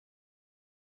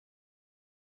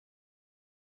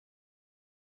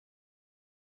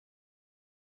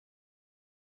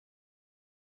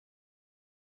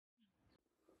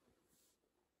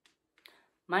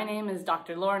My name is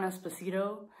Dr. Lauren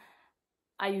Esposito.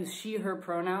 I use she, her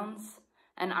pronouns,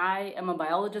 and I am a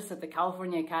biologist at the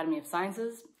California Academy of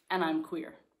Sciences, and I'm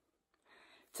queer.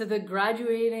 To the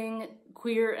graduating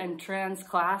queer and trans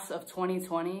class of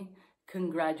 2020,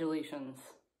 congratulations.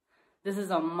 This is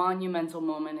a monumental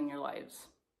moment in your lives.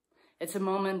 It's a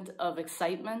moment of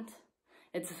excitement.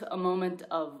 It's a moment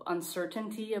of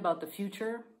uncertainty about the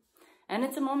future. And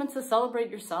it's a moment to celebrate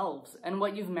yourselves and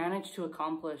what you've managed to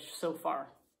accomplish so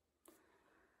far.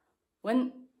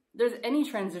 When there's any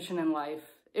transition in life,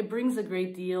 it brings a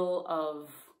great deal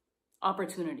of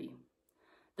opportunity.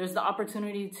 There's the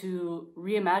opportunity to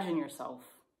reimagine yourself,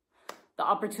 the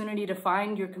opportunity to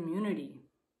find your community,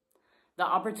 the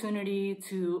opportunity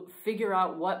to figure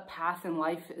out what path in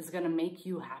life is going to make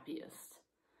you happiest.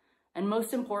 And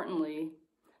most importantly,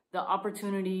 the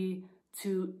opportunity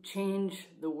to change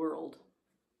the world.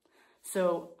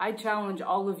 So I challenge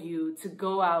all of you to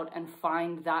go out and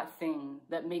find that thing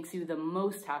that makes you the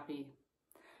most happy,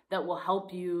 that will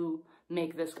help you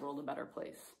make this world a better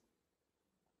place.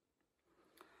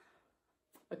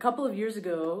 A couple of years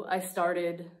ago, I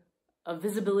started a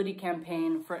visibility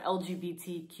campaign for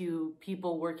LGBTQ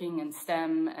people working in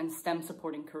STEM and STEM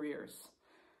supporting careers.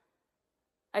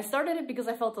 I started it because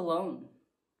I felt alone,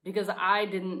 because I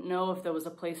didn't know if there was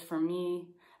a place for me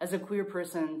as a queer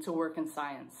person to work in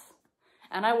science.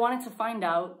 And I wanted to find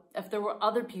out if there were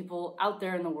other people out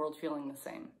there in the world feeling the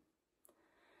same.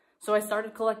 So I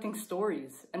started collecting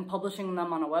stories and publishing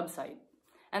them on a website.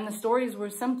 And the stories were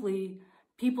simply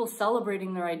people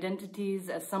celebrating their identities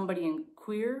as somebody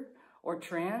queer or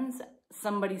trans,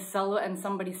 somebody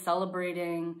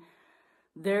celebrating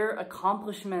their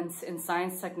accomplishments in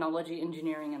science, technology,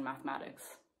 engineering, and mathematics.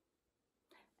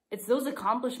 It's those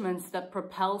accomplishments that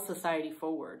propel society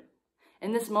forward.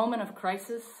 In this moment of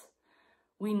crisis,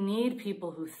 we need people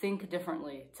who think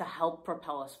differently to help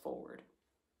propel us forward.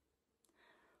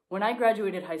 When I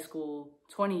graduated high school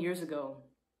 20 years ago,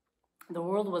 the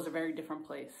world was a very different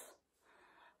place.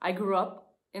 I grew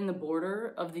up in the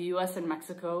border of the US and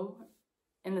Mexico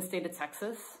in the state of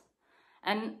Texas,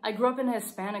 and I grew up in a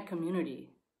Hispanic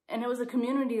community, and it was a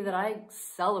community that I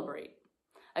celebrate.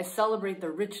 I celebrate the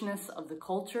richness of the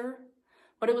culture,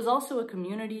 but it was also a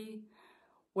community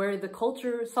where the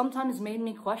culture sometimes made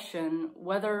me question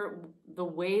whether the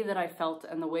way that I felt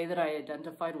and the way that I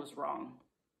identified was wrong.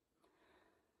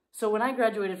 So when I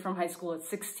graduated from high school at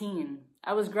 16,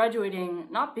 I was graduating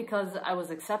not because I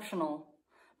was exceptional,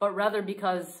 but rather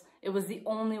because it was the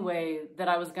only way that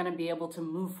I was going to be able to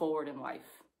move forward in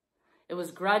life. It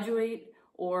was graduate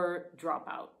or drop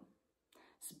out.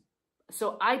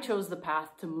 So I chose the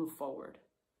path to move forward.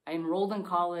 I enrolled in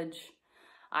college.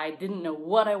 I didn't know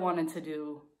what I wanted to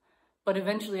do, but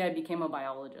eventually I became a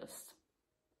biologist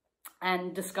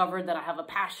and discovered that I have a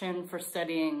passion for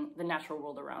studying the natural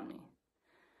world around me.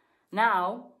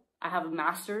 Now I have a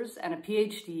master's and a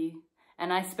PhD,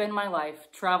 and I spend my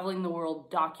life traveling the world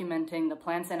documenting the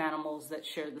plants and animals that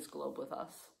share this globe with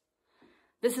us.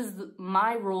 This is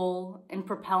my role in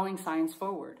propelling science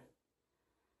forward.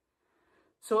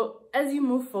 So as you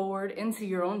move forward into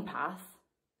your own path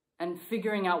and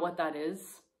figuring out what that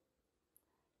is,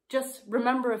 just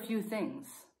remember a few things.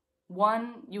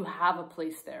 1, you have a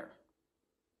place there.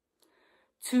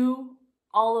 2,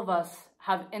 all of us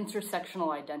have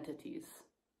intersectional identities.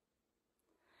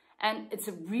 And it's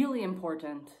really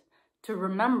important to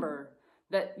remember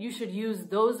that you should use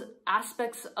those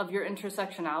aspects of your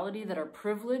intersectionality that are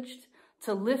privileged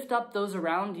to lift up those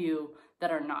around you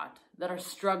that are not, that are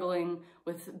struggling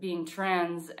with being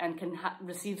trans and can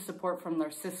receive support from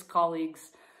their cis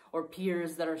colleagues or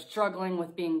peers, that are struggling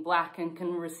with being Black and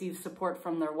can receive support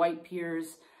from their white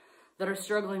peers, that are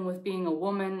struggling with being a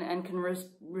woman and can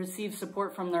receive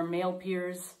support from their male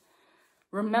peers.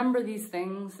 Remember these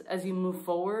things as you move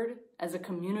forward as a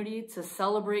community to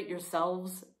celebrate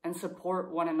yourselves and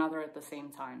support one another at the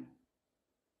same time.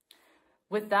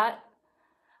 With that,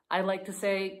 I'd like to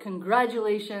say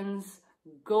congratulations,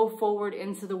 go forward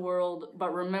into the world,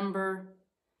 but remember,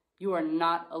 you are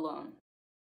not alone.